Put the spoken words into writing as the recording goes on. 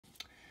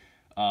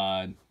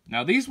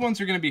Now these ones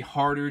are going to be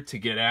harder to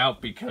get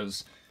out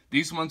because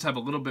these ones have a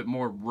little bit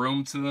more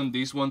room to them.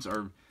 These ones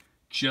are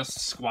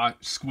just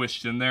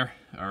squished in there,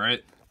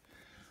 alright?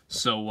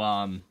 So,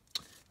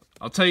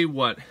 I'll tell you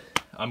what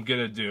I'm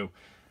going to do.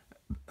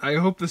 I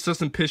hope this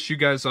doesn't piss you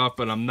guys off,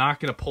 but I'm not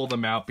going to pull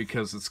them out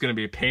because it's going to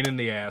be a pain in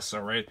the ass,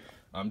 alright?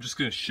 I'm just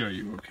going to show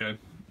you, okay?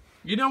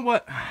 You know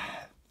what?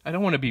 I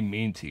don't want to be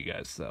mean to you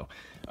guys, though.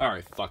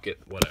 Alright, fuck it.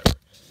 Whatever.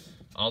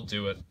 I'll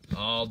do it.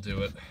 I'll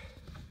do it.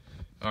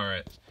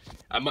 Alright.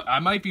 I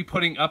might be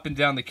putting up and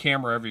down the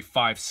camera every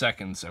 5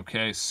 seconds,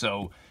 okay?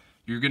 So,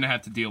 you're going to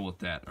have to deal with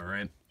that,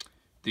 alright?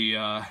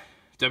 The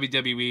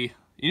WWE...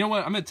 You know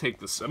what? I'm going to take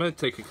this. I'm going to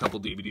take a couple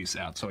DVDs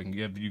out so I can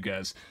give you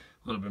guys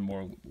a little bit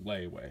more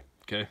layaway,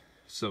 okay?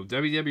 So,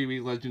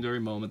 WWE Legendary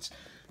Moments.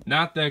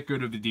 Not that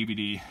good of a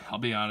DVD. I'll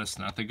be honest,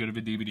 not that good of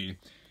a DVD.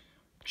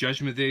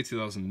 Judgment Day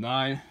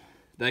 2009.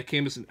 That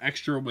came as an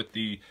extra with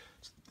the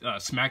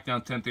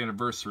SmackDown 10th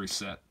Anniversary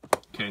set.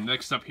 Okay,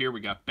 next up here we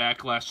got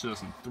Backlash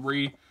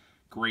 2003.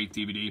 Great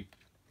DVD.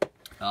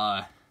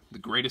 The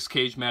greatest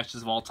cage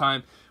matches of all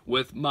time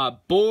with my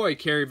boy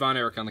Kerry Von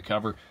Erich on the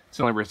cover. It's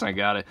the only reason I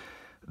got it.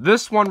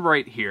 This one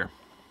right here.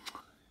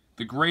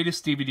 The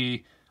greatest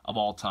DVD of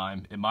all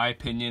time, in my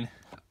opinion.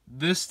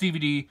 This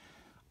DVD,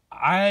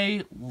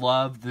 I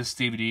love this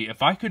DVD.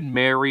 If I could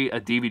marry a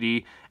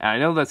DVD, and I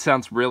know that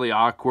sounds really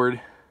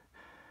awkward,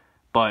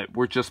 but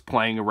we're just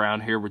playing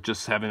around here. We're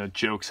just having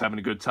jokes, having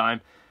a good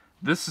time.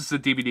 This is the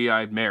DVD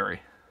I'd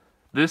marry.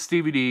 This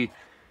DVD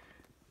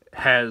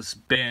has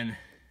been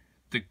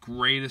the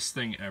greatest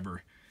thing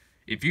ever.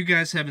 If you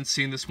guys haven't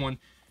seen this one,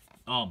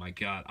 oh my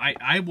god.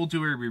 I will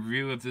do a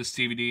review of this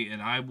DVD,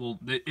 and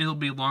it'll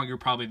be longer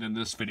probably than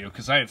this video,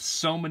 because I have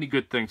so many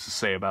good things to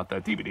say about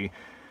that DVD.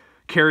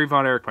 Kerry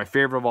Von Erich, my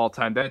favorite of all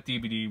time. That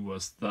DVD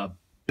was the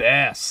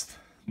best.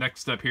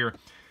 Next up here,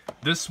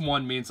 this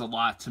one means a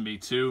lot to me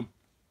too.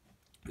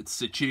 It's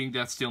the Cheating,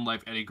 Death, Stealing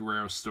Life Eddie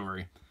Guerrero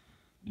story.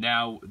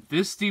 Now,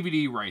 this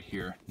DVD right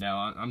here,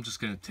 now I'm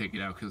just going to take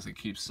it out because it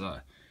keeps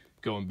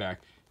going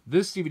back.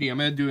 This DVD, I'm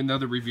going to do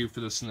another review for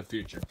this in the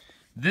future.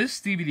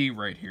 This DVD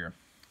right here,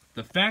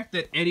 the fact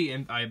that Eddie,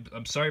 and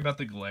I'm sorry about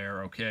the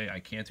glare, okay? I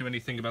can't do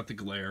anything about the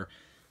glare,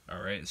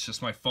 alright? It's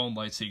just my phone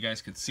light so you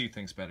guys can see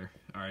things better,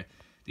 alright?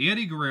 The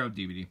Eddie Guerrero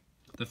DVD,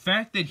 the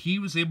fact that he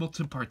was able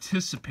to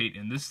participate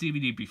in this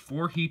DVD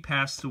before he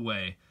passed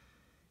away,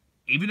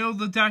 even though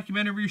the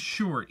documentary is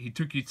short, he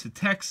took you to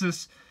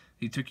Texas,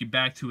 he took you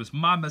back to his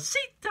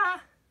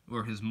mamacita,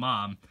 or his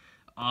mom.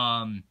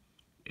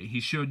 He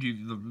showed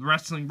you the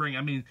wrestling ring.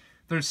 I mean,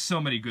 there's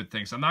so many good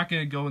things. I'm not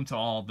going to go into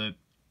all of it.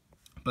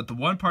 But the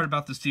one part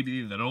about this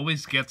DVD that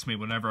always gets me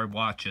whenever I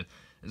watch it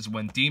is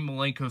when Dean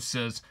Malenko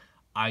says,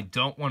 I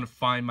don't want to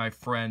find my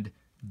friend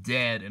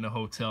dead in a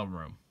hotel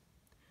room.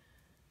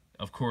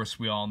 Of course,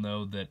 we all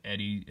know that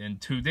Eddie, and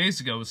 2 days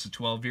ago was the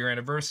 12-year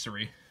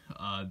anniversary.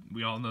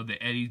 We all know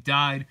that Eddie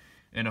died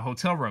in a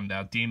hotel room.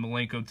 Now, Dean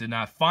Malenko did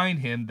not find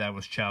him. That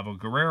was Chavo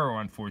Guerrero,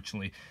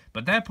 unfortunately.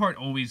 But that part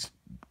always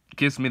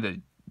gives me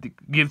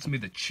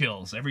the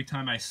chills every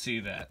time I see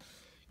that,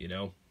 you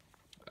know?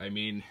 I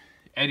mean,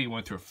 Eddie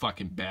went through a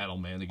fucking battle,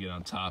 man, to get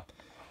on top.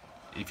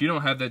 If you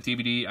don't have that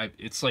DVD,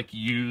 it's like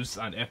used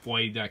on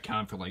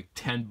FYE.com for like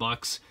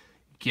 $10.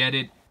 Get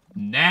it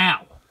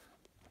now.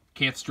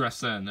 Can't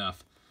stress that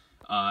enough.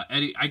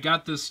 Eddie, I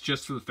got this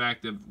just for the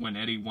fact that when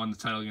Eddie won the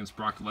title against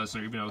Brock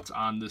Lesnar, even though it's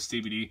on this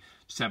DVD,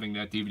 just having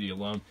that DVD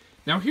alone.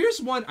 Now, here's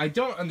one I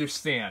don't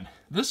understand.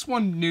 This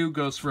one new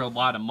goes for a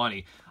lot of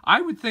money.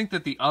 I would think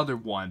that the other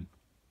one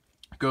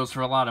goes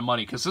for a lot of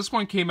money, because this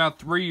one came out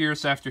 3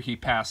 years after he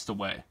passed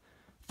away.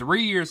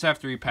 3 years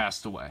after he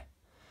passed away.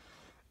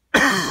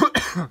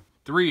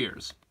 3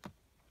 years.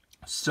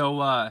 So,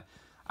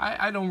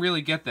 I don't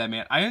really get that,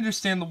 man. I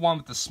understand the one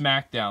with the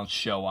SmackDown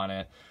show on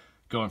it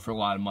going for a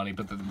lot of money,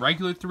 but the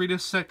regular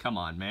 3-disc set, come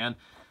on, man.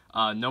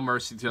 No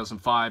Mercy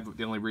 2005,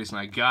 the only reason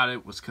I got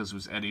it was because it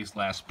was Eddie's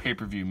last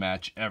pay-per-view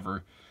match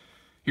ever.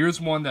 Here's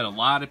one that a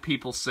lot of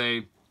people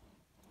say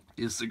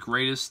is the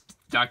greatest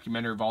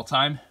documentary of all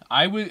time.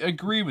 I would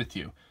agree with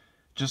you.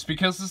 Just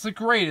because it's the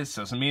greatest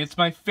doesn't mean it's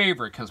my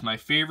favorite, because my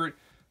favorite,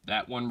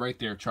 that one right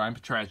there, Triumph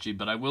of Tragedy,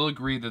 but I will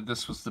agree that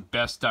this was the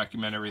best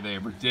documentary they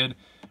ever did.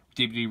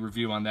 DVD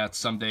review on that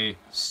someday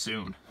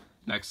soon.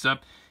 Next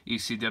up,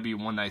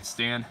 ECW One Night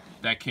Stand.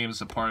 That came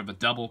as a part of a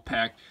double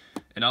pack,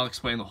 and I'll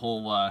explain the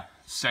whole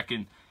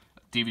second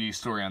DVD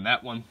story on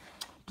that one.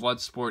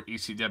 Bloodsport,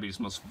 ECW's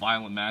most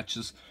violent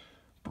matches.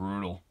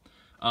 Brutal.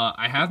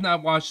 I have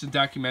not watched the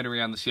documentary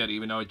on this yet,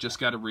 even though I just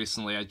got it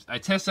recently. I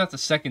tested out the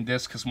second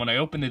disc, because when I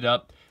opened it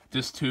up,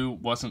 disc 2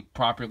 wasn't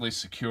properly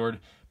secured,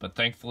 but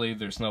thankfully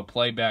there's no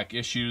playback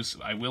issues.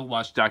 I will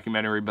watch the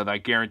documentary, but I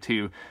guarantee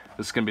you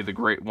this is going to be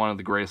one of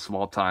the greatest of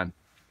all time.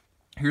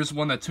 Here's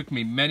one that took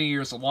me many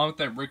years, along with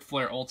that Ric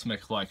Flair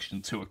Ultimate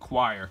Collection, to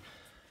acquire,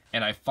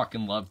 and I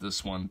fucking love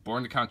this one.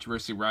 Born to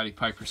Controversy, Roddy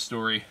Piper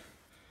story.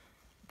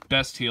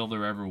 Best heel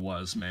there ever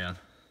was, man.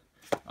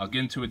 I'll get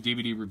into a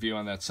DVD review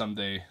on that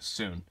someday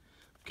soon.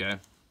 Okay?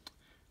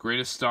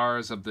 Greatest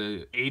Stars of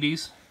the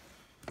 80s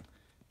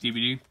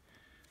DVD.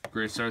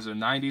 Great Stars of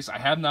the 90s. I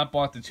have not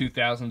bought the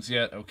 2000s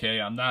yet,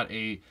 okay? I'm not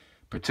a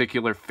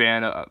particular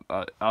fan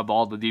of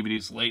all the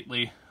DVDs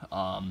lately.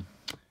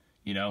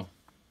 You know,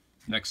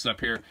 next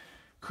up here,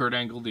 Kurt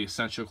Angle, The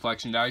Essential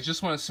Collection. Now, I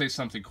just want to say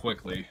something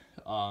quickly.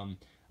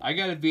 I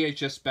got a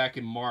VHS back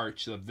in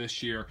March of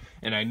this year,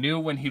 and I knew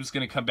when he was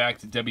going to come back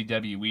to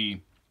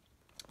WWE,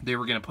 they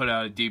were going to put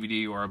out a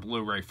DVD or a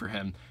Blu-ray for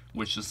him,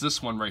 which is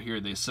this one right here,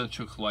 The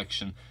Essential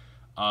Collection.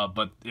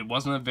 But it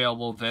wasn't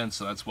available then,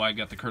 so that's why I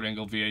got the Kurt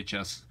Angle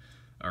VHS.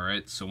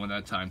 Alright, so when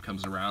that time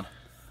comes around.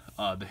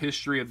 The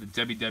history of the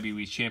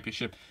WWE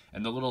Championship,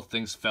 and the little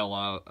things fell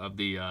out of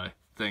the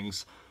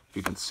things,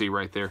 you can see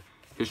right there.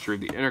 History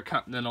of the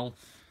Intercontinental,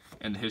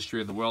 and the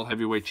history of the World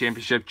Heavyweight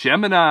Championship.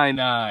 Gemini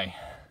Nye,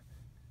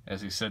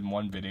 as he said in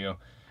one video.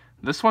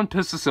 This one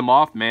pisses him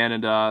off, man,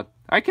 and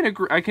I can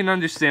agree, I can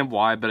understand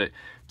why, but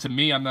to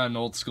me, I'm not an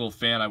old school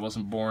fan. I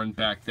wasn't born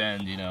back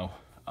then, you know.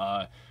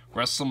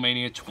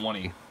 WrestleMania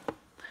 20.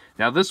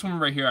 Now this one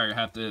right here, I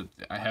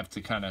have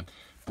to kind of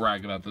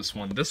brag about this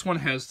one. This one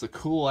has the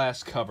cool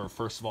ass cover.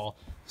 First of all,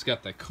 it's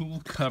got that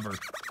cool cover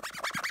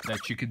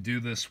that you could do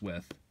this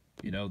with.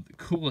 You know,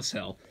 cool as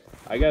hell.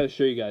 I gotta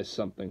show you guys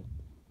something,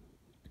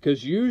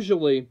 because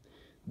usually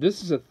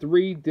this is a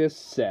 3-disc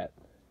set.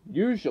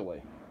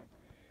 Usually,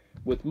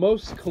 with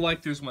most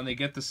collectors, when they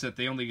get the set,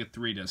 they only get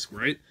 3 discs,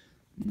 right?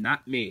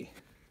 Not me.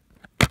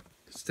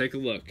 Let's take a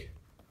look.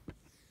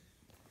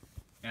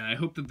 And I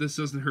hope that this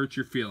doesn't hurt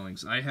your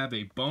feelings. I have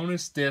a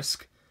bonus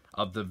disc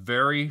of the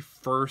very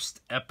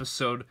first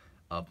episode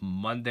of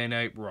Monday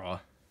Night Raw.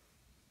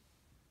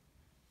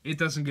 It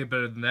doesn't get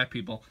better than that,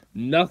 people.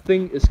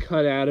 Nothing is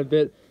cut out of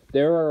it.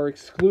 There are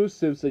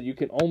exclusives that you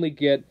can only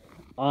get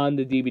on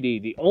the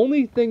DVD. The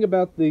only thing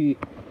about the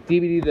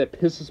DVD that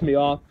pisses me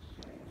off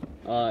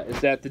is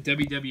that the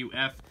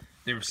WWF,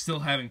 they were still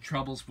having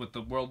troubles with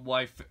the World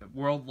Life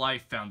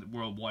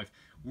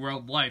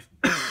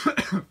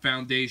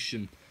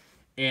Foundation,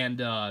 and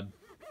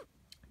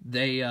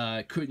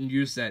they couldn't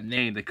use that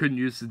name. They couldn't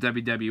use the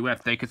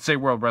WWF. They could say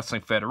World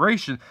Wrestling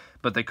Federation,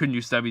 but they couldn't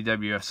use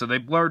WWF, so they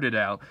blurred it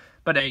out.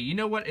 But hey, you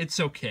know what? It's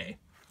okay.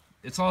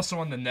 It's also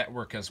on the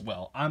network as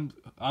well. I'm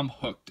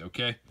hooked,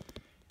 okay?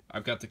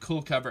 I've got the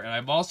cool cover, and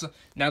I've also...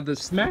 Now, the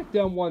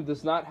SmackDown one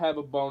does not have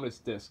a bonus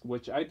disc,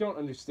 which I don't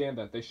understand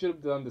that. They should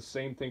have done the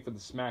same thing for the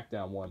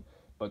SmackDown one.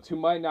 But to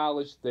my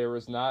knowledge, there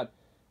is not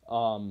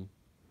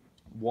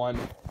one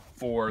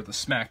for the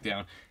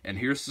SmackDown. And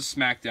here's the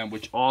SmackDown,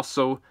 which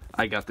also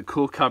I got the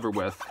cool cover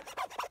with.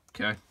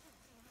 Okay?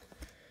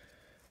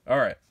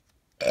 Alright.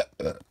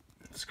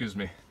 Excuse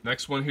me.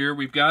 Next one here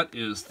we've got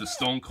is the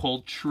Stone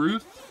Cold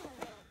Truth.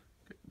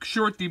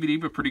 Short DVD,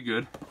 but pretty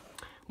good.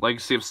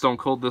 Legacy of Stone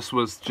Cold. This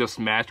was just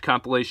match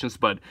compilations,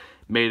 but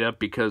made up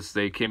because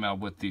they came out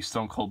with the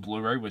Stone Cold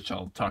Blu-ray, which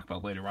I'll talk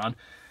about later on.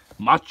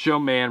 Macho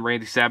Man,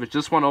 Randy Savage.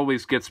 This one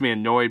always gets me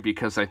annoyed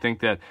because I think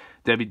that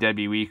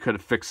WWE could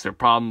have fixed their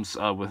problems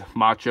with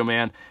Macho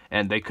Man,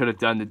 and they could have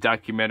done the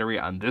documentary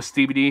on this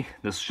DVD.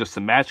 This is just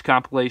a match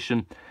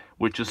compilation,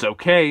 which is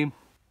okay,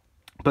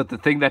 but the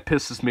thing that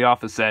pisses me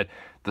off is that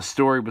the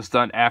story was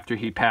done after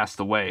he passed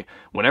away.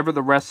 Whenever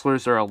the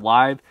wrestlers are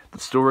alive, the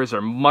stories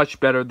are much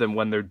better than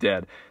when they're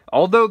dead.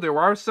 Although there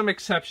are some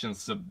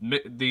exceptions.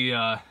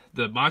 The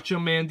Macho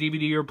Man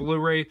DVD or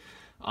Blu-ray,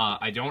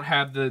 I don't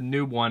have the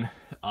new one.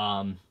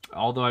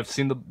 Although I've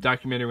seen the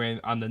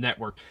documentary on the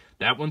network.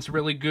 That one's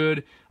really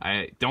good.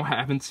 I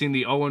haven't seen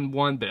the Owen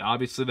one, but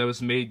obviously that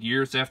was made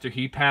years after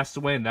he passed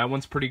away, and that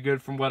one's pretty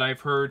good from what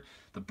I've heard.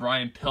 The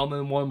Brian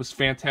Pillman one was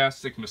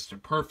fantastic.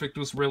 Mr. Perfect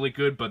was really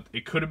good, but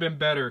it could have been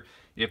better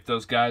if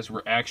those guys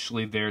were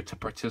actually there to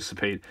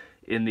participate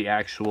in the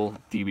actual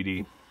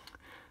DVD.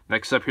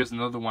 Next up, here's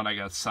another one I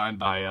got signed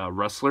by a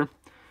wrestler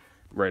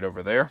right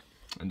over there,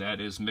 and that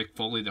is Mick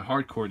Foley, the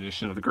Hardcore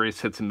Edition of the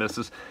Greatest Hits and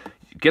Misses.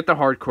 Get the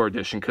Hardcore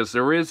Edition, because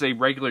there is a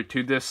regular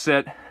 2-disc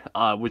set,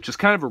 which is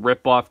kind of a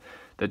ripoff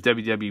that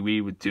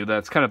WWE would do that.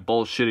 It's kind of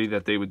bullshitty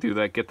that they would do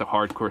that. Get the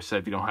Hardcore set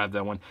if you don't have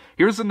that one.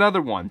 Here's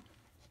another one.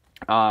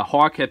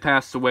 Hawk had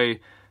passed away, I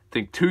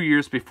think, 2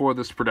 years before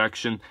this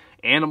production.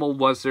 Animal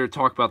was there to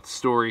talk about the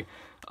story.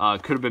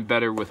 Could have been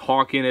better with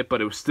Hawk in it,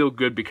 but it was still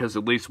good because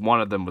at least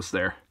one of them was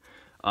there.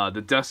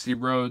 The Dusty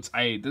Rhodes.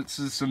 This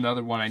is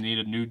another one I need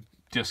a new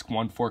disc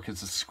 1 for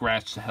because it's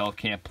scratched to hell.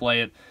 Can't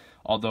play it.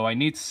 Although I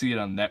need to see it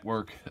on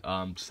network.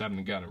 Just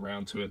haven't gotten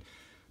around to it.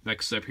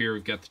 Next up here,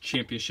 we've got the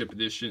Championship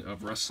Edition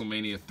of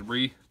WrestleMania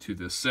 3 to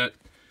this set.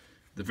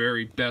 The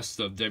very best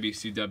of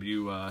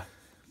WCW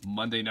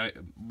Monday Night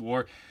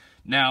War.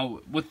 Now,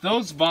 with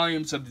those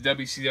volumes of the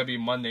WCW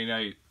Monday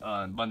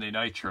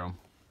Nitro,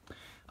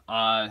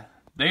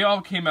 they all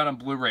came out on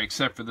Blu-ray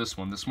except for this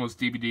one. This one was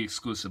DVD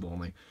exclusive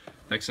only.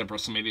 Next up,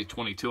 WrestleMania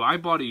 22. I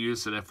bought it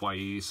used at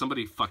FYE.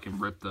 Somebody fucking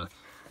ripped the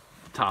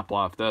top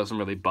off. That doesn't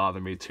really bother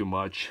me too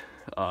much.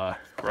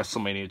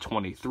 WrestleMania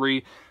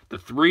 23. The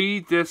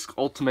 3-disc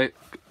Ultimate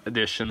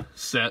Edition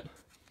set.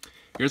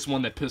 Here's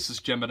one that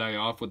pisses Gemini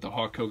off with the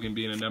Hulk Hogan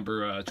being a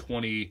number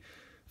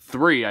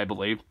 23, I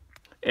believe.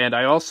 And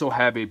I also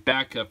have a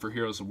backup for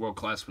Heroes of World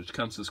Class, which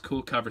comes as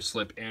cool cover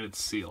slip, and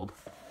it's sealed.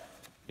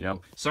 You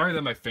know, sorry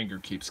that my finger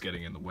keeps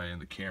getting in the way in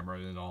the camera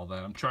and all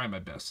that. I'm trying my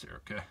best here,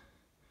 okay?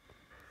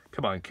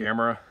 Come on,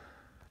 camera.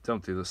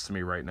 Don't do this to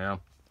me right now.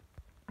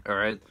 All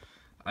right.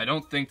 I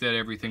don't think that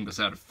everything was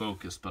out of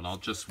focus, but I'll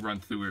just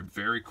run through it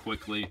very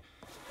quickly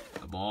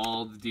of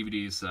all the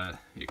DVDs that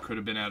it could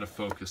have been out of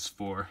focus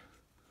for.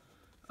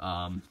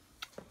 Yeah,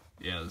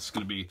 this is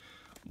going to be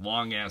a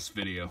long-ass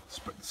video.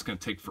 It's going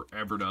to take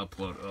forever to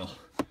upload. Ugh.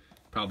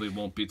 Probably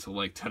won't be till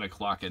like 10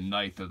 o'clock at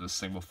night that this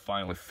thing will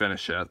finally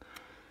finish at.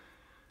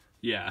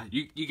 Yeah,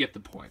 you get the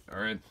point,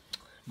 all right?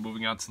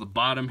 Moving on to the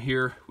bottom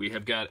here, we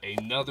have got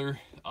another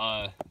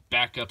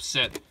backup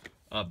set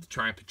of the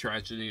Triumph and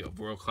Tragedy of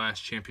World Class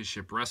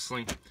Championship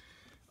Wrestling.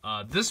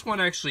 This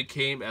one actually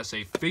came as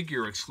a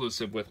figure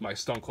exclusive with my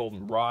Stone Cold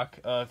and Rock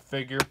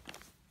figure.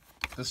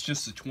 This is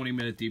just a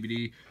 20-minute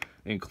DVD.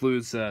 It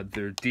includes their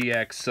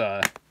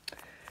DX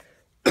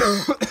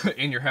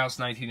In Your House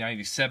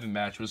 1997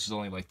 match, which is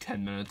only like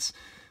 10 minutes.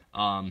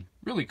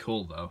 Really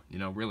cool, though. You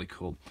know, really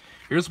cool.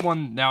 Here's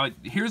one. Now,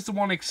 here's the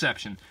one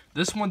exception.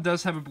 This one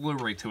does have a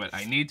Blu-ray to it.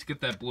 I need to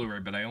get that Blu-ray,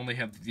 but I only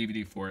have the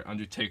DVD for it.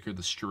 Undertaker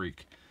the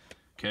Streak.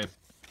 Okay.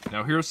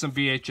 Now, here's some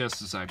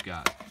VHSs I've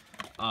got.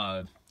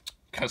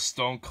 Cause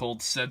Stone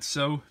Cold Said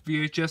So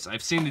VHS.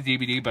 I've seen the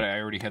DVD, but I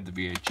already had the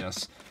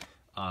VHS.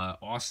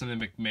 Austin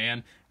and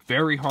McMahon.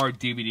 Very hard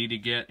DVD to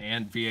get,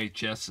 and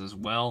VHS as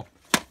well.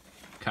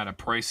 Kind of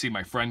pricey.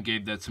 My friend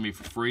gave that to me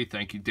for free.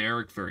 Thank you,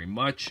 Derek, very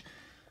much.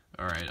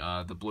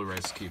 Alright, the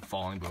Blu-rays keep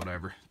falling, but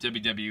whatever.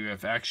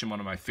 WWF Action, one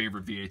of my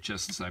favorite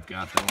VHSs I've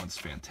got. That one's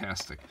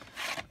fantastic.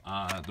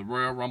 The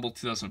Royal Rumble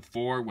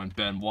 2004, when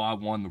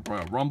Benoit won the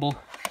Royal Rumble.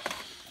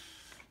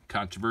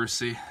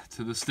 Controversy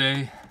to this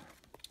day.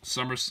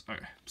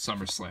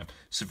 SummerSlam.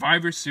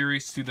 Survivor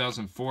Series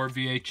 2004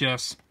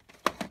 VHS.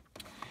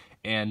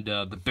 And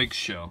The Big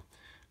Show.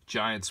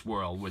 Giants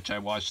World, which I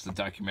watched the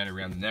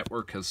documentary on the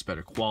network because it's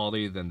better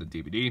quality than the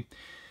DVD.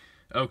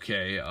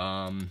 Okay,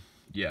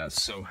 yeah,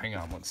 so hang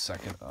on one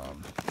second.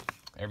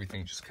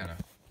 Everything just kind of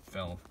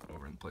fell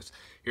over in place.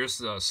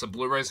 Here's some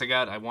Blu-rays I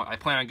got. I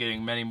plan on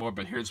getting many more,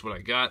 but here's what I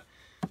got.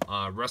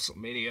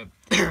 WrestleMania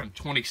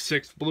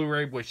 26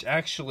 Blu-ray, which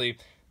actually,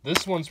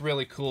 this one's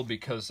really cool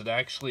because it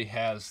actually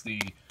has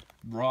the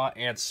Raw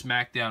and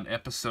SmackDown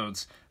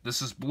episodes.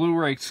 This is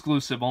Blu-ray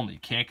exclusive only.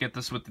 Can't get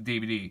this with the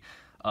DVD.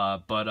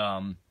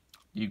 But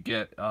you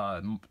get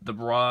the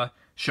Raw,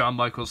 Shawn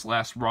Michaels'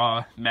 last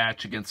Raw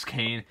match against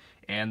Kane,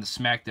 and the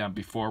SmackDown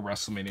before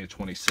WrestleMania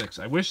 26.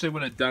 I wish they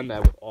would have done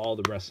that with all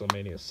the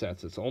WrestleMania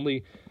sets. It's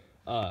only,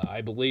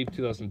 I believe,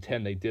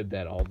 2010 they did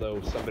that,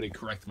 although somebody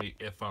correct me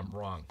if I'm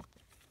wrong.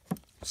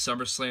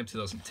 SummerSlam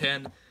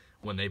 2010,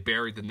 when they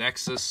buried the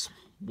Nexus,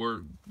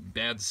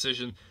 bad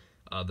decision.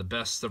 The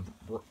Best of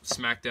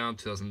SmackDown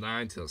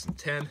 2009,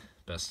 2010.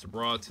 Best of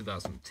Raw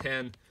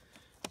 2010.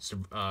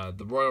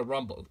 The Royal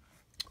Rumble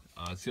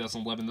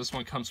 2011. This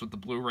one comes with the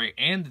Blu-ray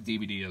and the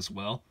DVD as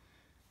well.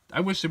 I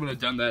wish they would have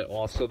done that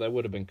also. That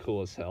would have been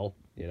cool as hell,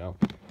 you know.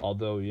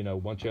 Although, you know,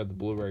 once you have the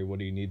Blu-ray, what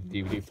do you need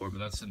the DVD for? But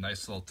that's a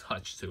nice little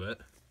touch to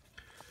it.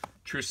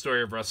 True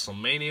Story of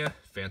WrestleMania.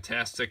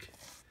 Fantastic.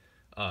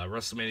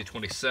 WrestleMania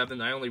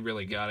 27. I only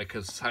really got it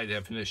because it's high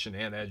definition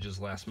and Edge's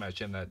last match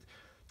and that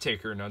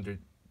Taker and the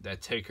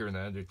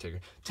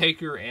Undertaker.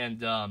 Taker and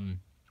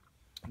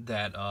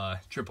that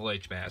Triple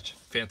H match.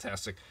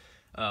 Fantastic.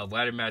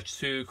 Ladder Match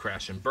 2,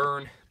 Crash and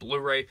Burn,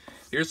 Blu-ray.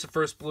 Here's the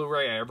first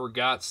Blu-ray I ever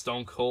got,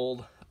 Stone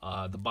Cold,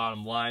 the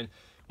bottom line.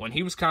 When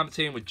he was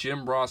commentating with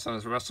Jim Ross on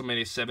his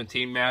WrestleMania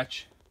 17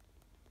 match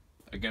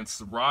against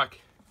The Rock,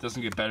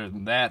 doesn't get better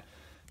than that.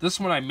 This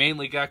one I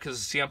mainly got because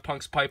of CM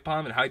Punk's pipe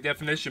bomb in high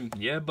definition.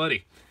 Yeah,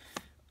 buddy.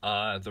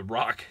 The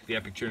Rock, the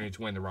epic journey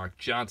to win, The Rock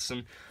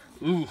Johnson.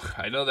 Ooh,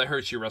 I know that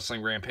hurts your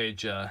Wrestling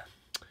Rampage.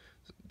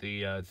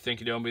 The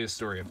Think You Know Me, the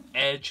story of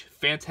Edge.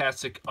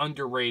 Fantastic,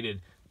 underrated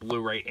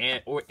Blu-ray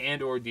and or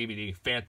DVD.